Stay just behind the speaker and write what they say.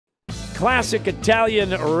Classic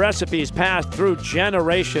Italian recipes passed through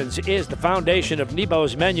generations is the foundation of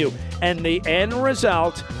NEBO's menu, and the end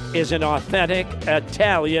result is an authentic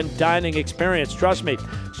Italian dining experience. Trust me.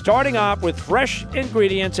 Starting off with fresh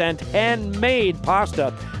ingredients and handmade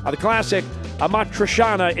pasta. The classic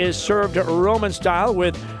amatriciana is served Roman style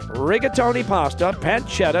with rigatoni pasta,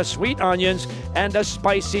 pancetta, sweet onions, and a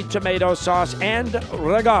spicy tomato sauce and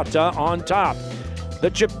ricotta on top. The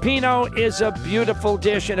cioppino is a beautiful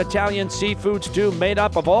dish in Italian seafood stew made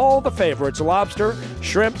up of all the favorites: lobster,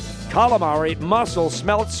 shrimp, calamari, mussel,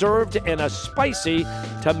 smelt, served in a spicy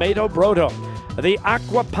tomato brodo. The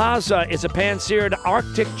acquapazza is a pan-seared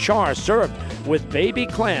Arctic char served with baby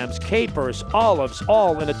clams, capers, olives,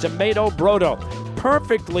 all in a tomato brodo.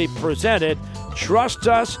 Perfectly presented. Trust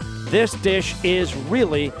us, this dish is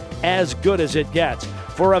really as good as it gets.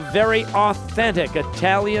 For a very authentic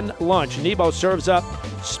Italian lunch, NEBO serves up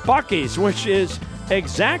spocchies, which is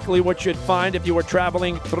exactly what you'd find if you were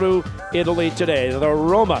traveling through Italy today. The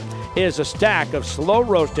Roma is a stack of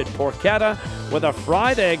slow-roasted porchetta with a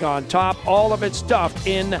fried egg on top, all of it stuffed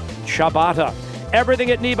in ciabatta.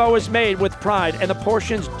 Everything at NEBO is made with pride, and the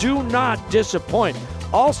portions do not disappoint.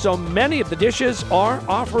 Also, many of the dishes are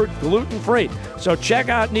offered gluten-free. So check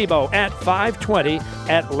out NEBO at 520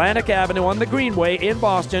 Atlantic Avenue on the Greenway in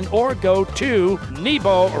Boston, or go to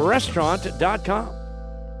NEBOrestaurant.com.